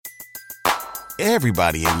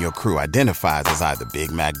Everybody in your crew identifies as either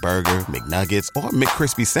Big Mac Burger, McNuggets, or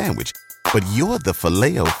McCrispy Sandwich. But you're the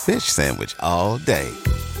Filet-O-Fish Sandwich all day.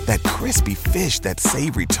 That crispy fish, that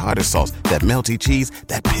savory tartar sauce, that melty cheese,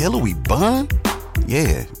 that pillowy bun.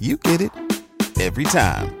 Yeah, you get it. Every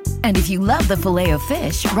time. And if you love the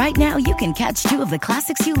Filet-O-Fish, right now you can catch two of the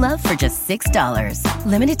classics you love for just $6.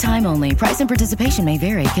 Limited time only. Price and participation may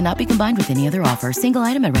vary. Cannot be combined with any other offer. Single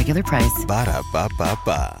item at regular price.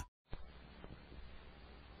 Ba-da-ba-ba-ba.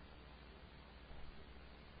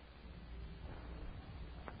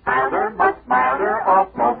 Milder, much milder, all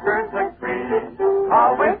smokers agree.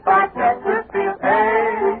 Always like Chesterfield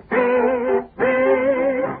ABV.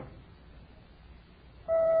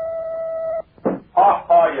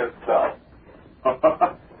 Yourself.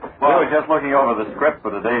 We were just looking over the script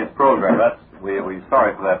for today's program. We're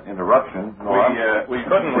sorry for that interruption. We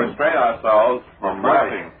couldn't restrain ourselves from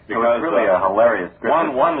laughing because it was really a hilarious script.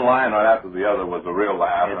 One line right after the other was a real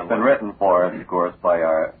laugh. It's been written for us, of course, by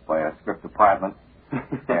our script department. See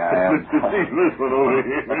this one over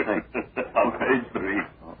here on page 3.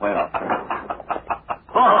 Wait up.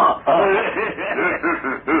 Well,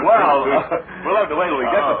 we'll have to wait till we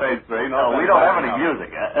get to page 3. No, we don't have any music.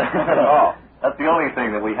 That's the only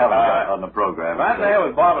thing that we haven't got on the program. Matinee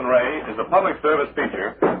with Bob and Ray is a public service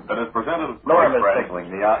feature that is presented No, I'm tickling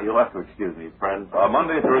me. You'll have to excuse me, friends.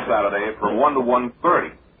 Monday through Saturday from 1 to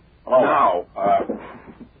 1:30. Now,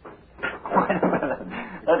 wait a minute.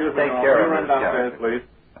 Let's take care of run this. Downstairs, please.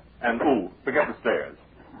 And, forget the stairs.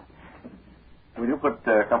 Would you put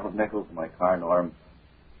a couple of nickels in my car, Norm?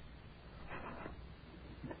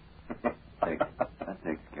 That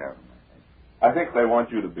takes care of it. I think they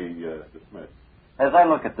want you to be dismissed. As I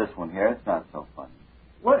look at this one here, it's not so funny.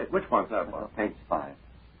 Wait, which one's that one? Page 5.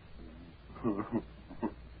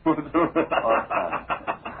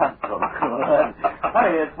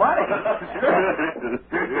 Honey, it's funny.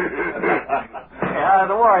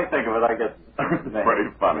 The more I think of it, I get pretty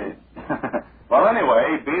funny. Well,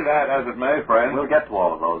 anyway, be that as it may, friends. We'll get to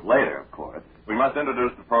all of those later, of course. We must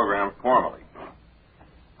introduce the program formally.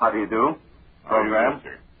 How do you do? Program?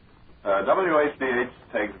 WHDH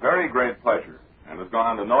takes very great pleasure and has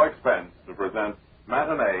gone to no expense to present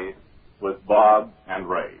Matinee with Bob and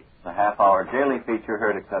Ray. The half-hour daily feature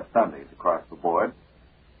heard except Sundays across the board.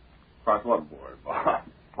 Across what board, Bob?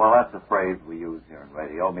 Well, that's a phrase we use here in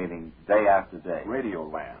radio, meaning day after day. Radio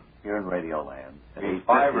Land. Here in Radio Land. It's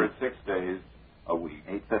 5 or 6 days a week.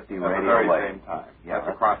 8:50 at Radio the very Land. same time. Yeah. That's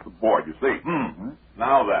across the board, you see. Mm-hmm.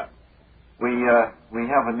 Now then. We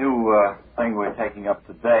have a new thing we're taking up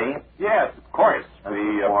today. Yes, of course.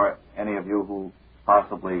 For any of you who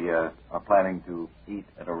possibly are planning to eat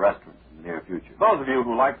at a restaurant in the near future. Those of you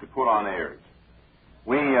who like to put on airs.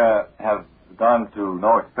 We have gone to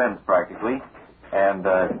no expense practically and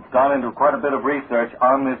gone into quite a bit of research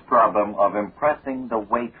on this problem of impressing the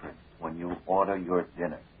waitress when you order your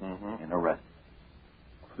dinner in a restaurant.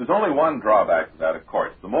 There's only one drawback to that, of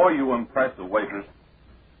course. The more you impress the waitress,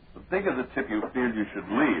 the bigger the tip you feel you should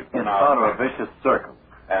leave. It's sort of a vicious circle.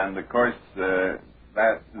 And, of course, that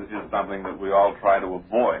is something that we all try to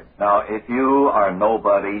avoid. Now, if you are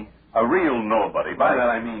nobody... A real nobody. By that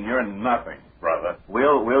I mean you're nothing, brother.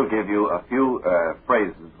 We'll give you a few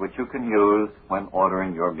phrases which you can use when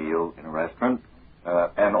ordering your meal in a restaurant,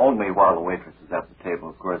 and only while the waitress is at the table,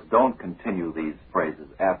 of course. Don't continue these phrases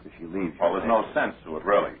after she leaves you. Well, there's no sense to it,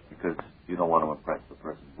 really. Because you don't want to impress the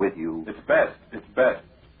person with you. It's best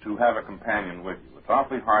to have a companion with you. It's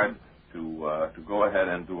awfully hard to go ahead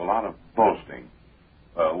and do a lot of boasting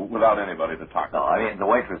without anybody to talk to. No, I mean, the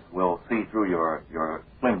waitress will see through your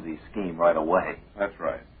flimsy scheme right away. That's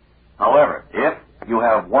right. However, if you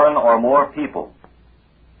have one or more people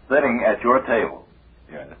sitting at your table,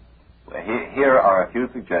 yes, here are a few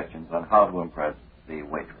suggestions on how to impress the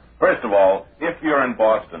waitress. First of all, if you're in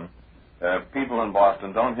Boston, people in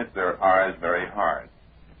Boston don't hit their R's very hard.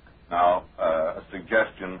 Now, a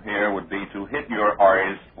suggestion here would be to hit your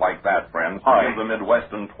R's like that, friends. Give the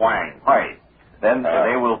Midwestern twang. Right. Then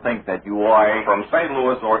they will think that you are from St.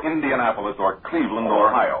 Louis or Indianapolis or Cleveland,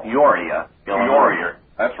 Ohio. Peoria. Peoria.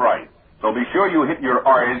 That's right. So be sure you hit your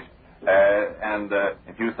R's, and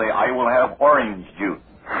if you say, I will have orange juice,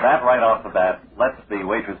 that right off the bat lets the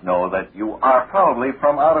waitress know that you are probably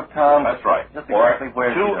from out of town. That's right. Just exactly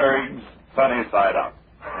where 2 eggs, sunny side up.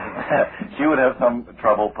 She would have some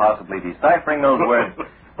trouble possibly deciphering those words,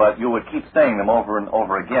 but you would keep saying them over and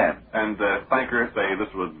over again. And thank her, say,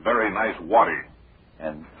 this was very nice water.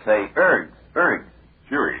 And say, ergs.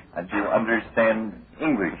 Sure. And you understand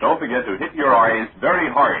English. Don't forget to hit your R's very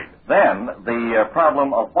hard. Then, the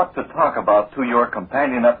problem of what to talk about to your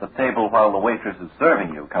companion at the table while the waitress is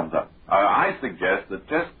serving you comes up. I suggest that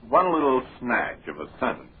just one little snatch of a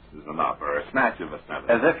sentence is enough, or a snatch of a sentence.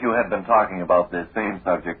 As if you had been talking about this same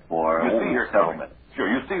subject for several minutes. Sure,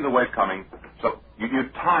 you see the way it's coming. So you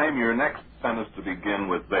time your next sentence to begin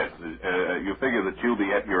with this. You figure that you'll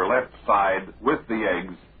be at your left side with the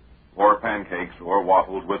eggs, or pancakes, or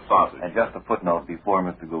waffles with sausage. And just a footnote before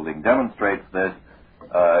Mr. Goulding demonstrates this,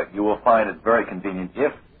 you will find it very convenient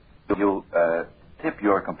if you tip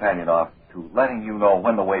your companion off to letting you know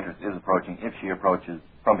when the waitress is approaching, if she approaches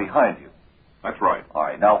from behind you. That's right. All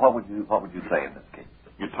right. Now, what would you say in this case?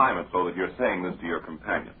 You time it so that you're saying this to your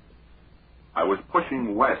companion. I was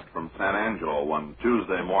pushing west from San Angelo one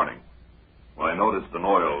Tuesday morning when I noticed an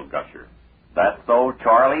oil gusher. That's so,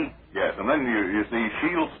 Charlie? Yes, and then you see,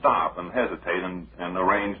 she'll stop and hesitate and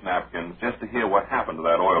arrange napkins just to hear what happened to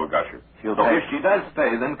that oil gusher. So if she does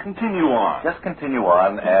stay, then continue on. Just continue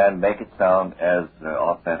on and make it sound as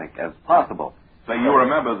authentic as possible. Say, you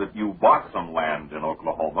remember that you bought some land in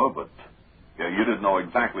Oklahoma, but you didn't know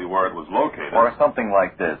exactly where it was located. Or something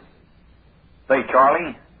like this. Say,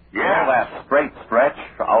 Charlie? Yeah. You know that straight stretch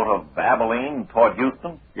out of Abilene toward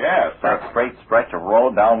Houston? Yes. That straight stretch of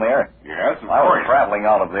road down there? Yes, of I was course. traveling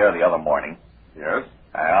out of there the other morning. Yes.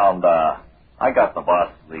 And I got the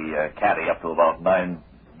bus, the caddy, up to about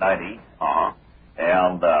 9:90. Uh-huh.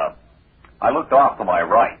 And I looked off to my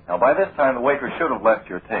right. Now, by this time, the waitress should have left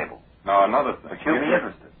your table. Now, another thing. But she'll be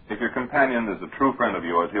interested. If your companion is a true friend of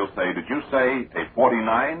yours, he'll say, did you say a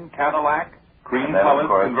 49 Cadillac?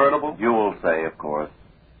 Cream-colored convertible? You will say, of course,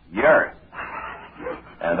 yes.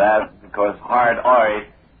 And that, because hard eye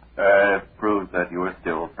proves that you are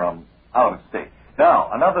still from out of state. Now,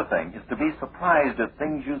 another thing is to be surprised at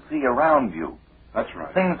things you see around you. That's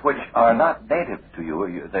right. Things which are not native to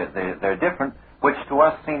you. They're different, which to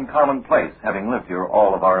us seem commonplace, having lived here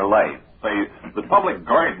all of our lives. Say, the public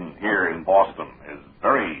garden here in Boston is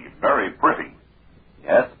very, very pretty.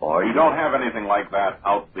 Yes, boy. You don't have anything like that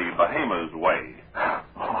out the Bahamas way.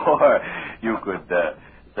 Or you could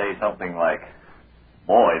say something like,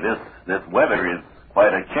 boy, this weather is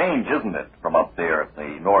quite a change, isn't it, from up there at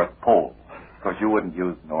the North Pole? Of course, you wouldn't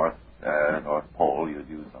use North Pole. You'd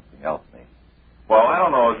use something else, maybe. Well, I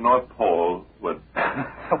don't know if North Pole would...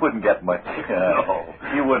 wouldn't get much. No.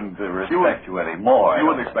 She wouldn't respect you anymore. You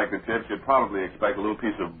wouldn't expect a tip. You'd probably expect a little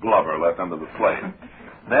piece of blubber left under the plate.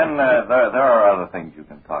 Then there are other things you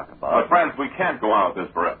can talk about. But, friends, we can't go on with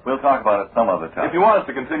this forever. We'll talk about it some other time. If you want us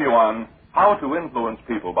to continue on how to influence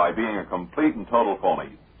people by being a complete and total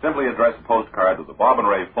phony, simply address a postcard to the Bob and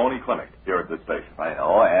Ray Phony Clinic here at this station. I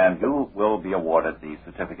know, and you will be awarded the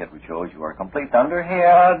certificate which shows you are complete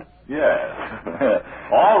underhead. Yes.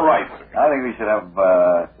 All right, sir. I think we should have,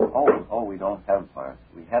 we don't have our,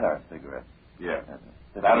 we had our cigarettes. Yes.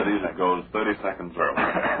 Saturdays it goes 30 seconds early.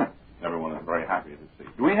 Everyone is very happy to see.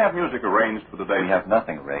 Do we have music arranged for the day? We have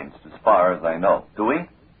nothing arranged as far as I know. Do we?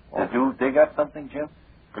 Did you dig up something, Jim?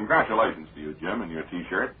 Congratulations to you, Jim, and your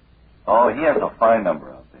T-shirt. Oh, he has a fine number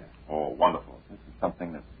out there. Oh, wonderful. This is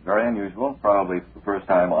something that's very unusual, probably for the first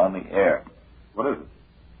time on the air. What is it?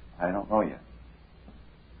 I don't know yet.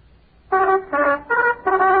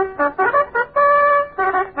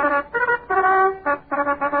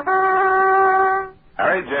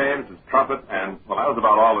 Harry James, his trumpet, and, well, that was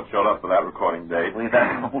about all that showed up for that recording day. I believe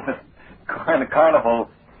that was kind of carnival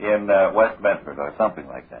in West Medford or something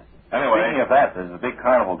like that. Anyway. Speaking of that, there's a big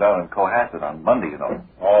carnival down in Cohasset on Monday, you know.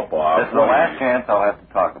 Oh, Bob. This is the last chance I'll have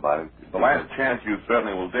to talk about it. The last chance you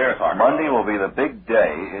certainly will dare talk Monday about. will be the big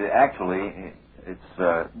day. It's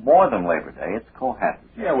more than Labor Day. It's Cohasset.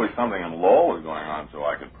 Yeah, with something in Lowell was going on so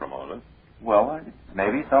I could promote it. Well,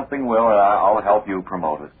 maybe something will, and I'll help you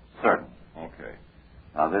promote it, certainly. Okay.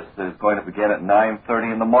 Now, this is going to begin at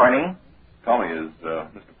 9:30 in the morning. Tell me, is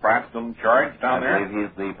Mr. Pratt still in charge down there? I believe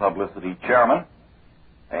he's the publicity chairman.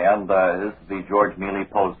 And this is the George Mealy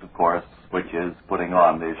Post, of course, which is putting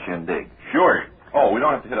on this shindig. Sure. Oh, we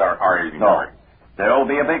don't have to hit our R's anymore. No. There will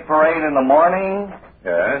be a big parade in the morning.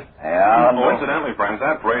 Yes. And Coincidentally, friends,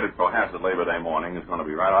 that parade at Cohasset Labor Day morning is going to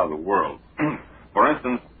be right out of the world. For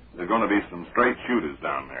instance, there's going to be some straight shooters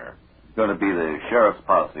down there. It's going to be the sheriff's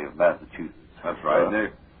posse of Massachusetts. That's right.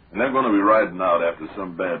 And they're going to be riding out after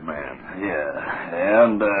some bad man. Yeah.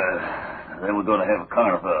 And then we're going to have a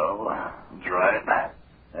carnival. That's right.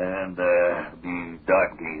 And be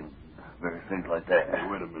darky and various things like that. Hey,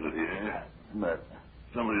 wait a minute here. But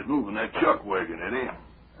Somebody's moving that chuck wagon, Eddie.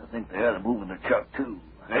 I think they are moving the Chuck, too.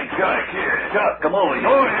 Hey, Chuck, here. Chuck, come over here.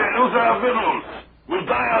 Oh, yeah, those are our victuals. We'll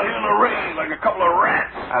die out here in the rain like a couple of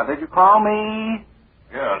rats. Did you call me?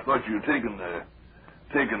 Yeah, I thought you were taking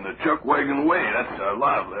the chuck wagon away. That's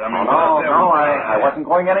lively. I mean, I wasn't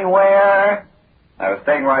going anywhere. I was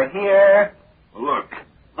staying right here. Look,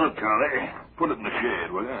 Charlie. Put it in the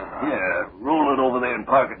shade, will you? Yeah, roll it over there and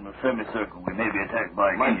park it in a semicircle. We may be attacked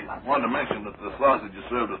by Indians. I wanted to mention that the sausage you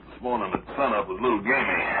served us this morning at sunup was a little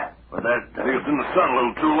gamey. But that... I think it's in the sun a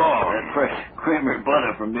little too long. That fresh creamery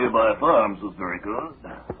butter from nearby farms was very good.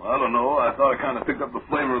 Well, I don't know. I thought I kind of picked up the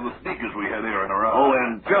flavor of the sneakers we had here and around. Oh,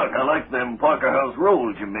 and Chuck, I like them Parker House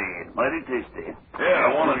rolls you made. Mighty tasty. Yeah,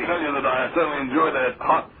 I want to tell you that I certainly enjoyed that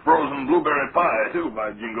hot frozen blueberry pie, too,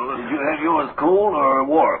 by jingo. Did you have yours cold or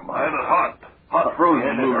warm? I had it hot. Hot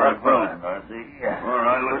frozen blueberry pie. I see. All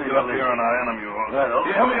right, let's get up here and I'll enemy you. Right,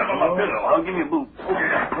 okay. Help me up on my pillow. I'll give you boots. Okay.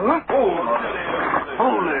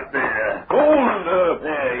 Hold it there. Hold it up.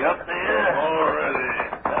 There, you up there? Already.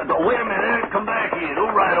 Wait a minute. Come back here.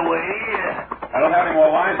 Don't ride away. I don't have any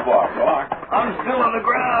more lines, boss. So long. I'm still on the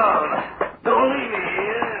ground. Don't leave me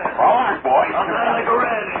here. So long, boy. I'm not like a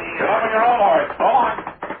rat in Get here. up on your own horse. So long.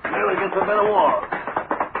 Nearly gets a better walk.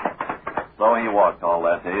 So he walked all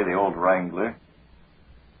that day, the old wrangler.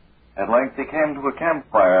 At length he came to a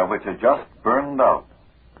campfire which had just burned out.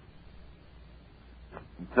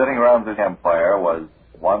 And sitting around the campfire was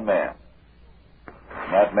one man.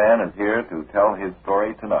 And that man is here to tell his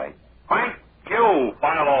story tonight. Thank you,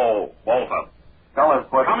 Philo Bolton. Tell us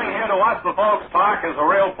what... Coming here to watch the folks talk is a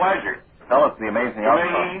real pleasure. Tell us the amazing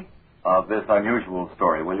outcome of this unusual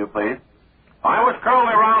story, will you please? I was curled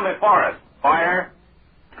around the forest fire,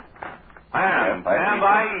 and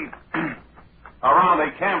I around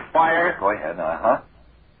a campfire, Go ahead,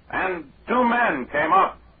 and two men came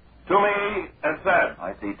up to me and said,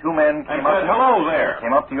 I see two men came said, hello there.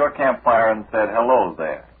 Came up to your campfire and said, hello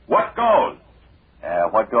there. What goes?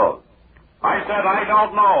 What goes? I said, I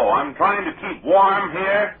don't know. I'm trying to keep warm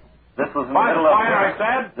here. This was in the By the middle of fire, I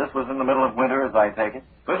winter. said. This was in the middle of winter, as I take it.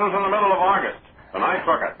 This was in the middle of August, and I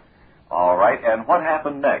took it. All right, and what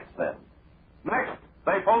happened next, then? Next,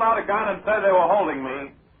 they pulled out a gun and said they were holding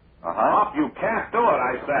me. Up, you can't do it,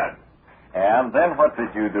 I said. And then what did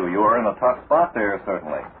you do? You were in a tough spot there,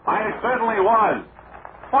 certainly. I certainly was.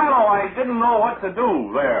 Philo, I didn't know what to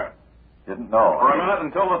do there Didn't know. for a minute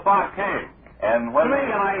until the thought came And to when... me,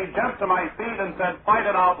 and I jumped to my feet and said, fight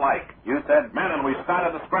it out like You said... men, and we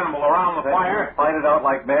started to scramble around the fire, Fight it out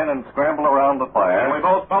like men and scramble around the fire. and we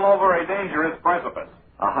both fell over a dangerous precipice.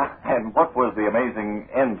 And what was the amazing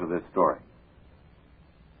end to this story?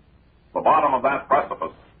 The bottom of that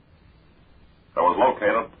precipice that was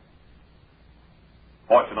located,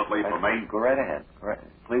 fortunately for me, Go right ahead.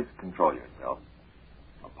 Please control yourself.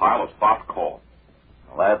 a pile of soft coal.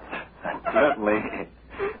 Well, that certainly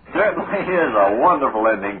is a wonderful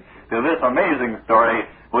ending to this amazing story,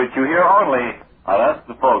 which you hear only on Us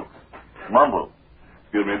the Folks Mumble.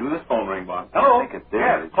 Excuse me, did this phone ring, Bob? I Hello? think it did.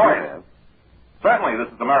 Yes, It of course. should have. Certainly,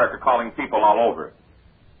 this is America calling people all over.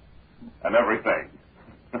 And everything.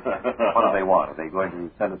 What do they want? Are they going to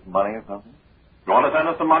send us money or something? You want to send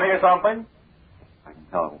us some money or something? I can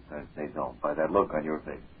tell that they don't by that look on your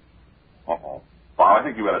face. Uh-oh. Bob, I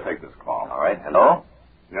think you better take this call. All right. Hello?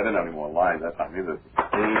 I didn't have any more lines that time either.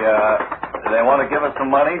 They want to give us some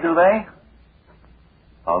money, do they?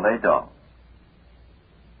 Oh, they don't.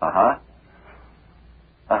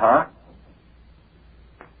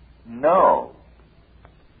 No.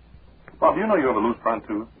 Bob, do you know you have a loose front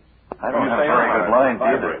tooth? I don't have very good lines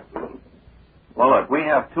either. Well, look, we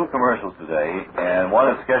have two commercials today, and one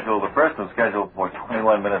is scheduled, the first one's scheduled for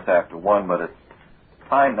 21 minutes after 1, but it's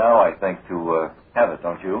time now, I think, to have it,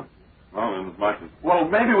 don't you? Well, as much as... Well,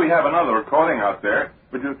 maybe we have another recording out there.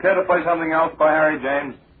 Would you care to play something else by Harry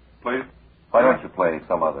James, please? Why don't you play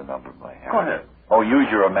some other number by Harry? Go ahead. Oh, use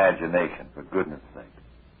your imagination, for goodness sake.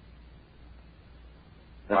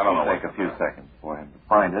 This I don't will know take what a few seconds for him to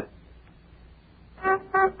find it.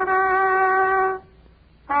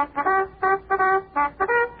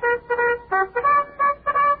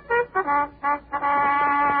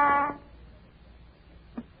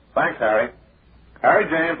 Thanks, Harry. Harry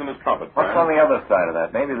James and his trumpet. What's friend. on the other side of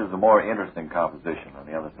that? Maybe there's a more interesting composition on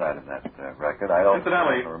the other side of that record. I don't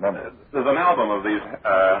Incidentally, remember. There's an album of these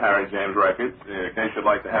Harry James records, in case you'd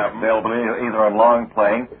like to have them. Available either on long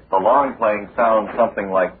playing. The long playing sounds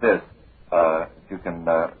something like this. You can.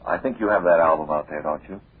 I think you have that album out there, don't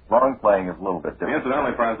you? Long playing is a little bit different.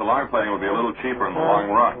 Incidentally, friends, the long playing would be a little cheaper in the long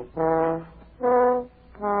run.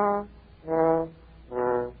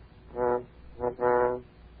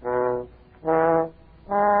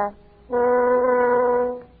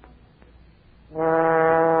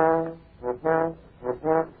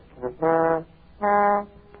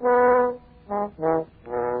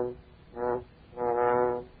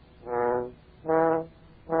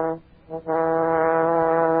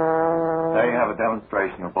 There you have a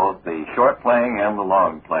demonstration of both the short playing and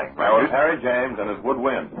thing. That was Harry James and his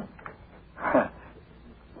woodwind. How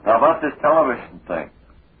about this television thing?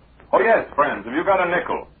 Oh, yes, friends. Have you got a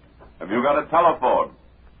nickel? Have you got a telephone?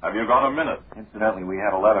 Have you got a minute? Incidentally, we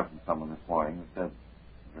had a letter from someone this morning who said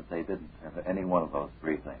that they didn't have any one of those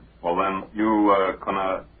three things. Well, then, you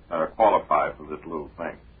can qualify for this little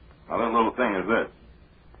thing. Now, this little thing is this.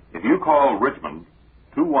 If you call Richmond,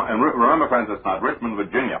 and remember, friends, it's not Richmond,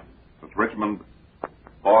 Virginia. It's Richmond,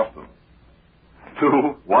 Boston.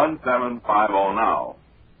 21750 now.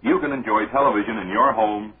 You can enjoy television in your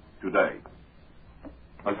home today.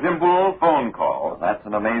 A simple phone call. Well, that's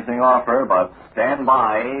an amazing offer, but stand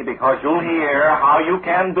by because you'll hear how you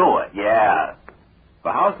can do it. Yes.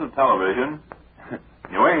 The House of Television,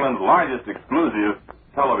 New England's largest exclusive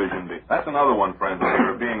television. That's another one, friends, if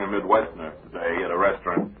you're being a Midwesterner today at a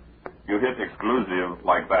restaurant. You hit exclusive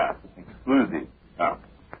like that. Exclusive. Yeah.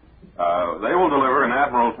 They will deliver an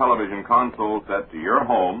Admiral television console set to your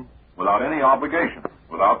home without any obligation,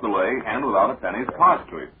 without delay, and without a penny's cost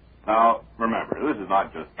to you. Now, remember, this is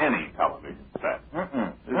not just any television set.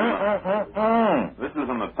 This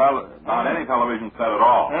isn't not any television set at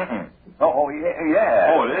all. Oh,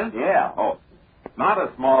 yeah. Oh, it is? Yeah. Oh, not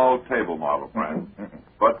a small table model, friend,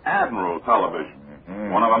 but Admiral Television,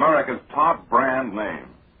 one of America's top brand names,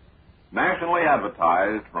 nationally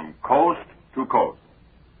advertised from coast to coast.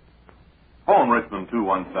 Phone Richmond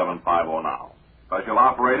 21750 now. Special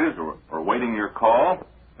operators are awaiting your call.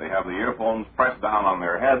 They have the earphones pressed down on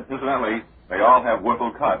their heads. Incidentally, they all have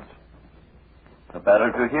whiffle cuts. The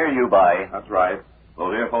better to hear you by. That's right.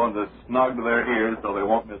 Those earphones are snug to their ears so they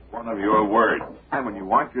won't miss one of your words. And when you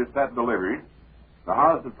want your set delivered, the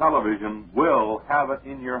House of Television will have it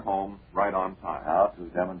in your home right on time. Now, to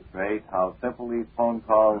demonstrate how simple these phone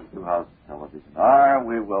calls to House of Television are,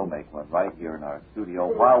 we will make one right here in our studio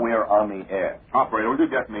while we're on the air. Operator, will you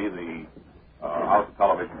get me the House of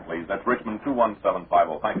Television, please? That's Richmond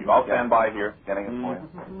 21750. Thank you. I'll stand by here. Getting it for you.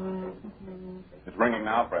 It's ringing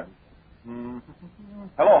now, friend.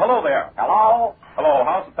 Hello there. Hello? Hello,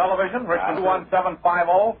 House of Television, Richmond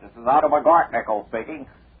 21750. This is Otto McGartnickel speaking.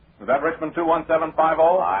 Is that Richmond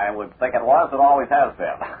 21750? I would think it was. It always has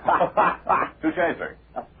been. Touche, sir.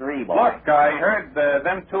 That's three, boy. Look, I heard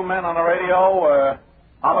them two men on the radio.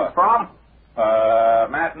 From?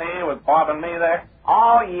 Matinee with Bob and me there.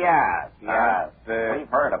 Oh, yes. We've We've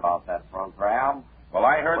heard about that program. Well,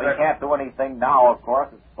 I heard We that. can't do anything now, of course.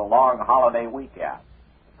 It's the long holiday weekend.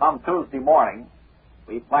 Come Tuesday morning,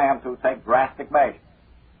 we plan to take drastic measures.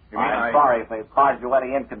 You mean I'm sorry if they've caused you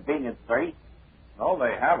any inconvenience, sir. No,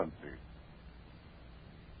 they haven't, sir.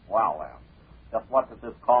 Well, then, just what does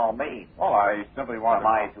this call mean? Well, I simply wanted. Am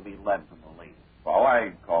I to be led to believe? Well,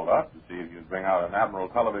 I called up to see if you'd bring out an Admiral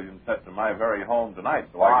television set to my very home tonight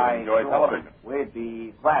so I could enjoy television. We'd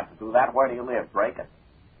be glad to do that. Where do you live, Drake?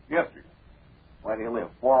 Yes, sir. Where do you live?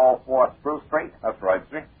 404 Spruce Street? That's right,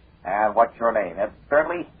 sir. And what's your name? Ed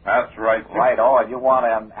Sturley? That's right, sir. Right, and you want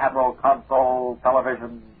an Admiral console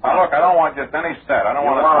television? Now, look, I don't want just any set. I don't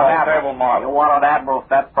want a small table model. You want an Admiral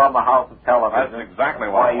set from the House of Television? That's exactly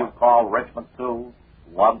what I you want. call Richmond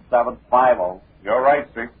 21750. You're right,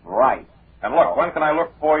 sir. Right. And look, when can I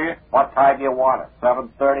look for you? What time do you want it?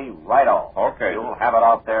 7:30? Right on. Okay. You'll have it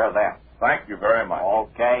out there then. Thank you very much.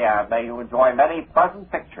 Okay, and may you enjoy many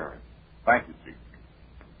pleasant pictures. Thank you, sir.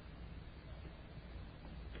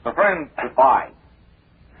 So, friends, Goodbye.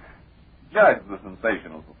 judge the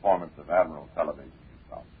sensational performance of Admiral Television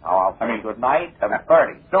yourself. Now, I'll say good night,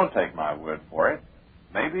 7:30. Don't take my word for it.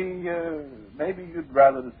 Maybe you'd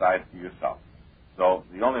rather decide for yourself. So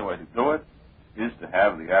the only way to do it is to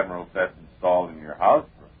have the Admiral set installed in your house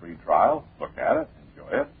for a free trial. Look at it,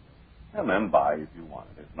 enjoy it, and then buy if you want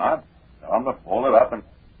it. If not, tell them to fold it up and...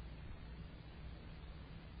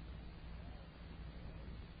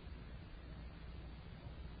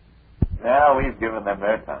 Yeah, we've given them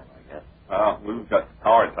their time, I guess. Well, we've got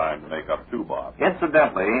our time to make up too, Bob.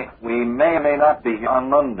 Incidentally, we may or may not be here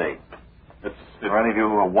on Monday. It's For any of you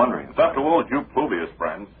who are wondering. It's up to old you Pluvius,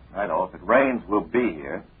 friends. I know. If it rains, we'll be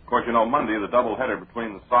here. Of course, you know, Monday, the doubleheader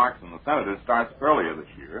between the Sox and the Senators starts earlier this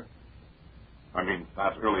year. I mean,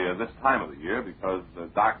 starts earlier this time of the year because the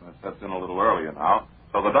darkness sets in a little earlier now.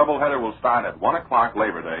 So the doubleheader will start at 1 o'clock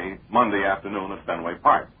Labor Day, Monday afternoon at Fenway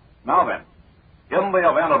Park. Now then, in the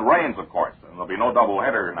event it rains, of course, and there'll be no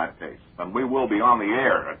doubleheader in that case, then we will be on the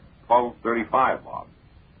air at 12:35, Bob,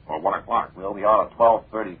 or 1 o'clock. We'll be on at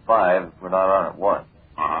 12:35 if we're not on at 1.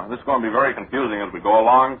 This is going to be very confusing as we go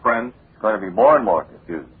along, friends. It's going to be more and more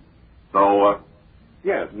confusing. So,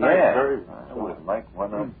 yes, thanks very I would like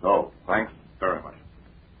one of those. Thanks very much.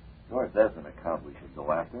 George, there's an account we should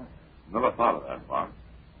go after. Never thought of that, Bob.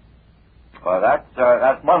 Well,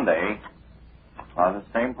 that's Monday on the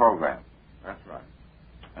same program. That's right.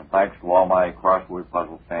 And thanks to all my crossword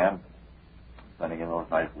puzzle fans sending in those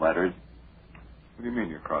nice letters. What do you mean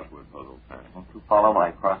your crossword puzzle fans? Don't you follow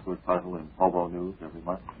my crossword puzzle in Hobo News every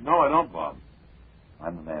month? No, I don't, Bob.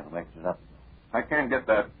 I'm the man who makes it up. I can't get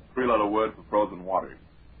that three-letter word for frozen water.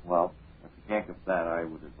 Well, if you can't get that, I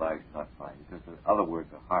would advise you not trying, because the other words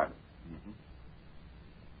are harder. Mm-hmm.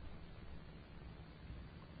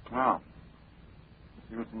 Well,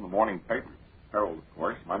 it was in the morning paper. Herald, of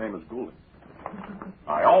course. My name is Goulding.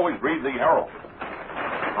 I always read the Herald.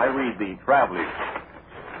 I read the Travelers.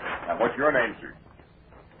 And what's your name, sir?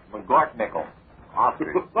 McGorknickel.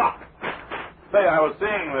 Oscar. Say, I was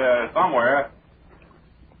seeing somewhere,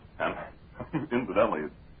 and incidentally,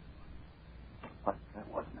 What? That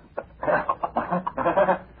wasn't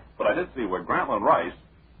but I did see where Grantland Rice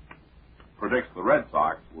predicts the Red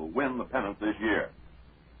Sox will win the pennant this year.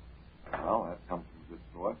 Well, that comes from a good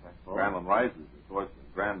source, I suppose. Grantland Rice is, of course,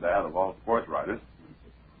 the granddad of all sports writers.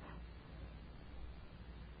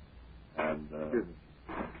 And, Excuse me.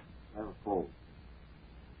 I have a cold.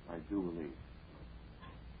 I do believe.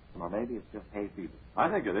 Or maybe it's just hay fever. I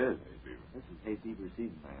think it is hay fever. This is hay fever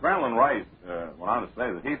season, man. Grantland Rice went on to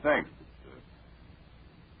say that he thinks that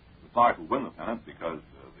the Sox will win the pennant because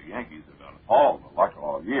the Yankees have done all the luck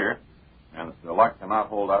all year, and that their luck cannot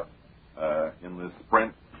hold up in this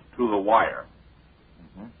sprint to the wire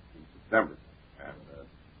in September.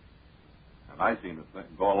 And I seem to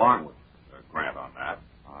go along with Grant on that.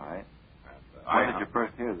 All right. And, When did you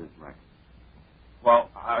first hear this record? Well,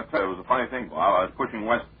 I'll tell you, it was a funny thing, Bob. I was pushing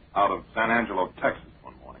west out of San Angelo, Texas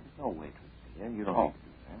one morning. There's no waitress here. You don't need to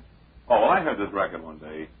do that. Oh, well, I heard this record one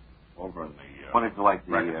day over in the... What did you like,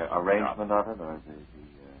 the record arrangement of it, or the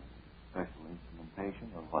special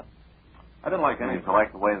instrumentation, or what? I didn't like Did anything. you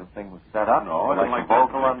like the way the thing was set up? No, I didn't like the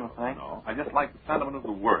vocal on the thing? No, I just liked the sentiment of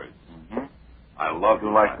the words. Mm-hmm. I love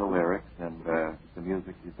You like the lyrics and the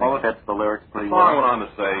music. You think Well, fits the lyrics The pretty song well. went on to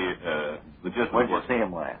say the gist Where'd you was see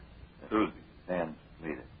him last? Tuesday. Dan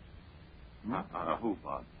leader. Who,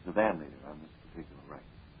 Bob? The band leader on this particular record.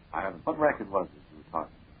 I haven't. What record was it you were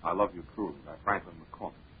talking I Love You Truly by Franklin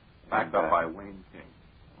McCormick, backed up by Wayne King,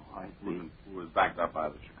 about? I see. who was backed up by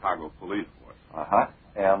the Chicago Police Force. Uh-huh.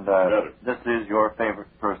 And Better. this is your favorite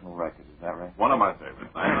personal record, is that right? One of my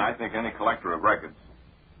favorites. And I think any collector of records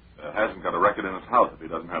hasn't got a record in his house if he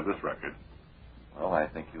doesn't have this record. Well, I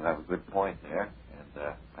think you have a good point there.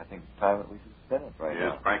 And I think it's time that we should spin it right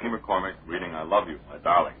Yes, now. Frankie McCormick reading I Love You, My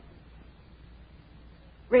Darling.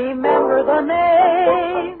 Remember the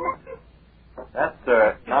name.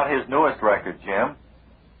 That's not his newest record, Jim.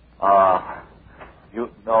 I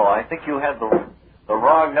think you had the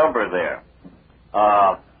wrong number there.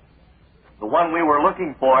 The one we were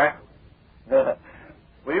looking for.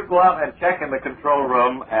 Will you go out and check in the control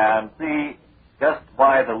room and see just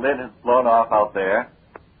why the lid has blown off out there?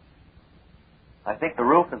 I think the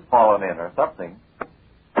roof has fallen in or something.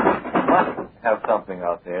 You must have something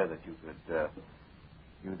out there that you could,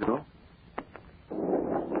 you do?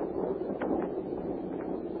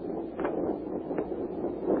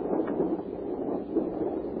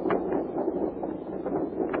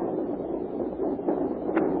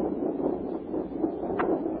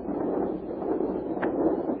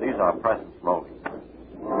 These are pressing slowly.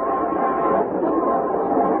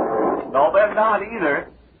 No, they're not either.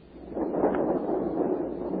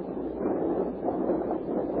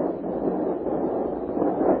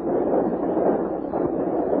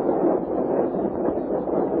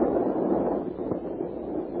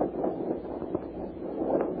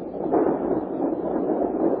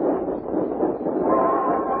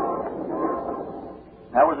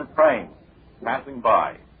 That was a train. Passing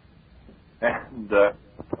by. And that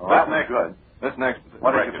was good. This next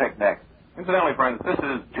What did record. you pick next? Incidentally, friends, this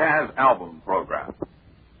is Jazz Album Program.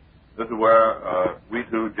 This is where we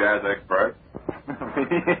two jazz experts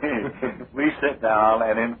We sit down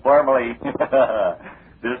and informally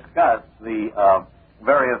discuss the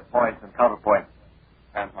various points and counterpoints.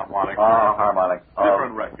 and harmonic. Harmonic.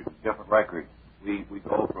 Different records. Different records. We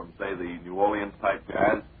go from, say, the New Orleans type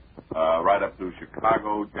jazz right up to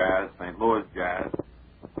Chicago jazz, St. Louis jazz,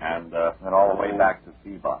 and all the way back to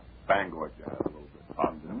bebop. Bangor jazz a little bit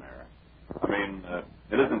popped in there. I mean,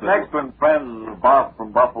 it isn't Next one, friends, is Bob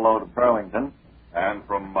from Buffalo to Burlington. and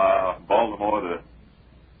from Baltimore to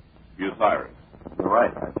Bucyrus. You're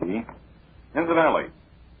right, I see. Incidentally,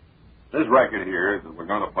 this record here that we're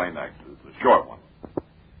going to play next is a short one.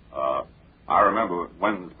 I remember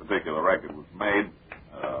when this particular record was made,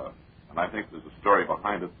 and I think there's a story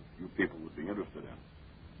behind it that you people would be interested in.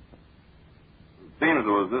 It seems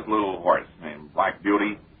there was this little horse named Black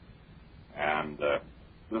Beauty, And this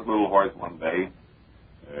little horse one day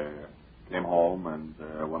came home and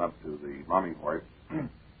went up to the mummy horse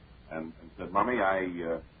and said, Mummy,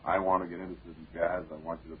 I want to get interested in jazz. I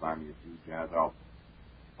want you to buy me a few jazz albums.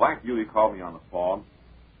 Black Beauty called me on the phone.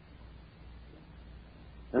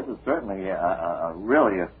 This is certainly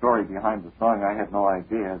really a story behind the song. I had no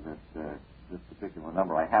idea that this particular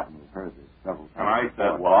number, I happen to have heard this several times. And I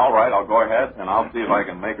said, well, all right, I'll go ahead, and I'll see if I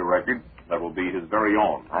can make a record that will be his very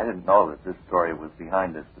own. I didn't know that this story was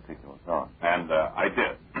behind this particular song. And I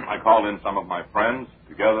did. I called in some of my friends.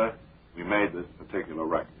 Together, we made this particular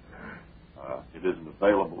record. It isn't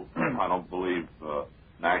available, I don't believe,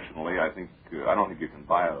 nationally. I don't think you can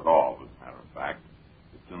buy it at all, as a matter of fact.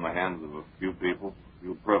 It's in the hands of a few people, a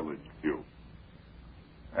few privileged few.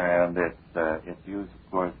 And its use,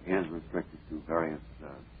 of course, is restricted to various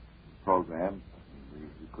programs.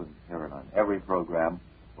 We couldn't hear it on every program.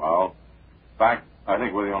 Well, in fact, I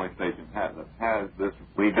think we're the only station that has this.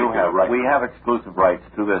 We do have rights. We have exclusive rights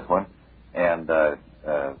to this one, and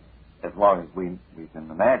as long as we can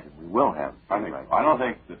imagine, we will have. I don't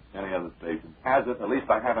think that any other station has it. At least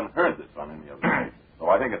I haven't heard this on any other station. So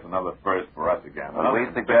I think it's another first for us again. Well, we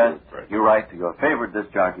suggest you write to your favorite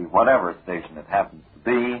disc jockey, whatever station it happens to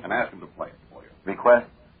be, and ask him to play it for you. Request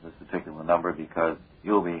this particular number because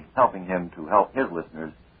you'll be helping him to help his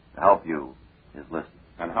listeners, to help you, his listeners.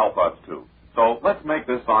 And help us, too. So let's make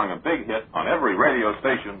this song a big hit on every radio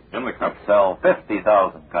station in the country. Sell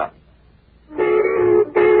 50,000 copies.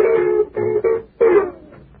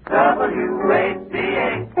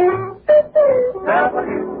 WACA,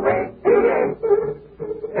 WACA,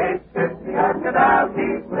 850 on your dial,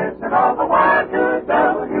 keep listening all the while to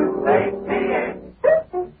WACA,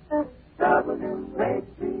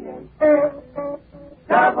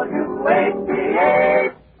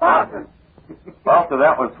 WACA, Boston. Well, so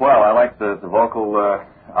that was swell. I liked the vocal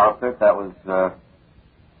outfit. That was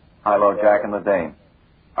High-Low Jack and the Dame.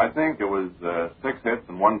 I think it was 6 hits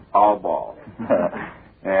and 1 foul ball.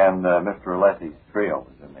 And Mr. Alessi's trio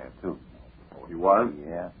was in there, too. Oh, he was?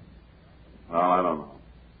 Yeah. Well, I don't know.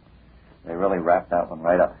 They really wrapped that one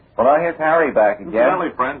right up. Well, now here's Harry back again.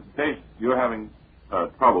 Incidentally, friends, in case you're having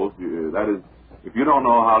troubles, that is, if you don't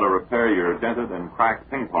know how to repair your dented and cracked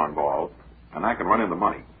ping-pong balls, and that can run into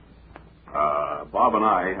money, Bob and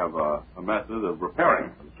I have a method of repairing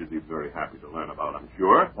them, which you'd be very happy to learn about, I'm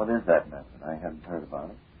sure. What is that method? I hadn't heard about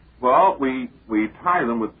it. Well, we tie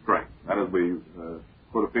them with string. That is, we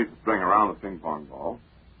put a piece of string around the ping-pong ball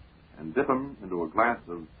and dip them into a glass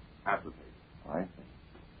of acetate. I see.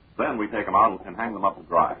 Then we take them out and hang them up to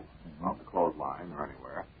dry on the clothesline or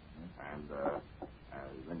anywhere. And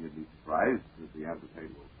then you'd be surprised that the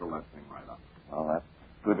acetate will fill that thing right up. Well, that's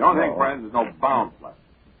good. The only thing, friends, is no bounce left.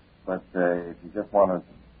 But if you just want to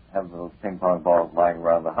have those ping-pong balls lying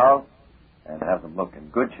around the house and have them look in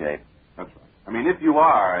good shape. That's right. I mean, if you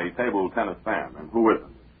are a table tennis fan, and who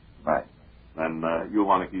isn't? Right. Then you'll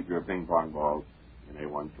want to keep your ping-pong balls in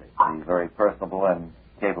A1 shape. He's very personable and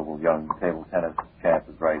capable young table tennis champ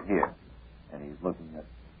is right here. And he's looking at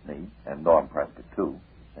me and Norm Prescott, too.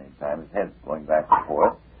 At the same time, his head's going back and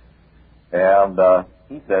forth. And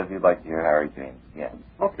he says he'd like to hear Harry James again.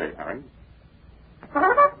 Okay, Harry.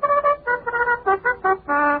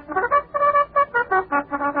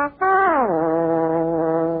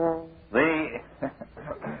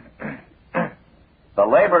 The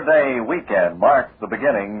Labor Day weekend marks the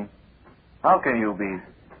beginning. How can you be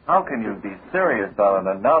serious on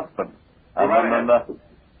an announcement? The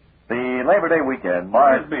Labor Day weekend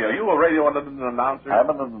marks... Excuse me, are you a radio announcer? I'm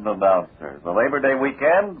an announcer. The Labor Day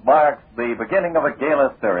weekend marks the beginning of a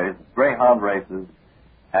gala series of greyhound races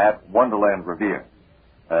at Wonderland Revere.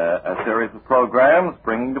 A series of programs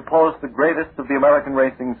bringing to post the greatest of the American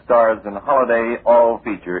racing stars in holiday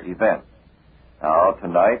all-feature events. Now,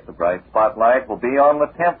 tonight, the bright spotlight will be on the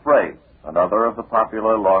 10th race, another of the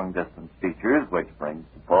popular long-distance features, which brings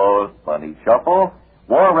to post Bunny Shuffle,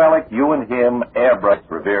 War Relic, You and Him, Airbrush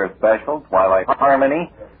Revere Special, Twilight Harmony,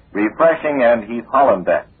 Refreshing, and Heath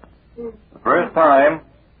Hollenbeck. The first time,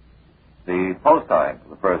 the post time for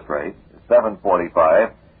the first race is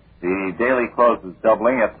 7:45. The daily closes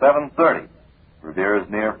doubling at 7:30. Revere is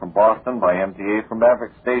near from Boston by MTA from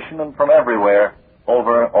Maverick Station and from everywhere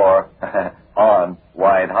over or on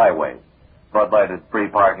wide highways. Floodlighted free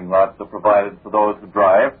parking lots are provided for those who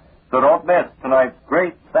drive, so don't miss tonight's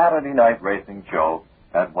great Saturday night racing show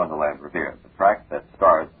at Wonderland Revere, the track that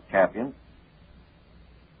stars the champions.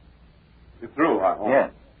 You're through, huh?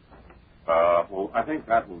 Yes. Well, I think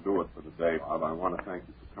that will do it for today, Bob. I want to thank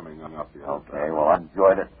you for coming on up here. Okay, well, I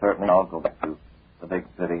enjoyed it, certainly. I'll go back to the big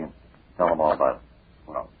city and tell them all about it.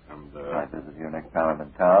 Well, and I visit you next time I'm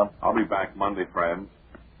in town. I'll be back Monday, friends.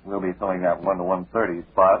 We'll be filling that 1 to 1:30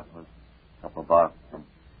 spot with a couple of boxes from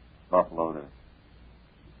Buffalo to...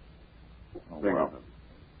 Singleton.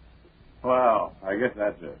 Well, I guess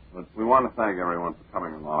that's it. But we want to thank everyone for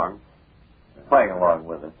coming along. Playing along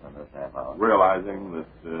with us on this half hour. Realizing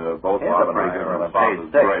that both Here's our one pretty good on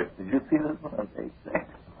responses page 6. great. Did you see this one on page 6?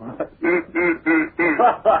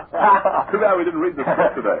 Too bad we didn't read the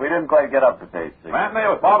script today. We didn't quite get up to page 6. Matinee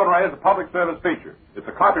with Bob and Ray is a public service feature. It's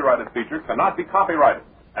a copyrighted feature, cannot be copyrighted,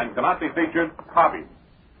 and cannot be featured copied.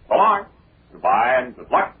 So long. Goodbye, and good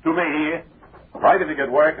luck to me. Write if you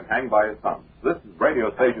get work and hang by his thumb. This is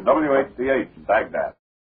radio station WHDH in Baghdad.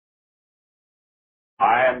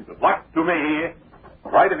 And good luck to me.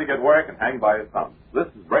 Write if you get work and hang by his thumb. This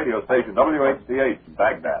is radio station WHDH in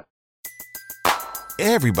Baghdad.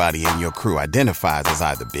 Everybody in your crew identifies as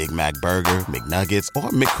either Big Mac Burger, McNuggets, or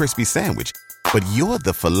McCrispy Sandwich. But you're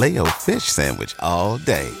the Filet-O-Fish Sandwich all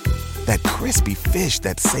day. That crispy fish,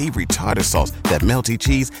 that savory tartar sauce, that melty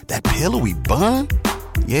cheese, that pillowy bun.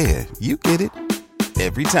 Yeah, you get it.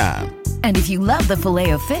 Every time. And if you love the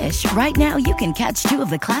Filet-O-Fish, right now you can catch 2 of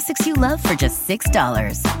the classics you love for just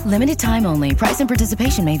 $6. Limited time only. Price and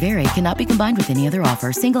participation may vary. Cannot be combined with any other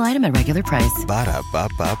offer. Single item at regular price.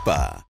 Ba-da-ba-ba-ba.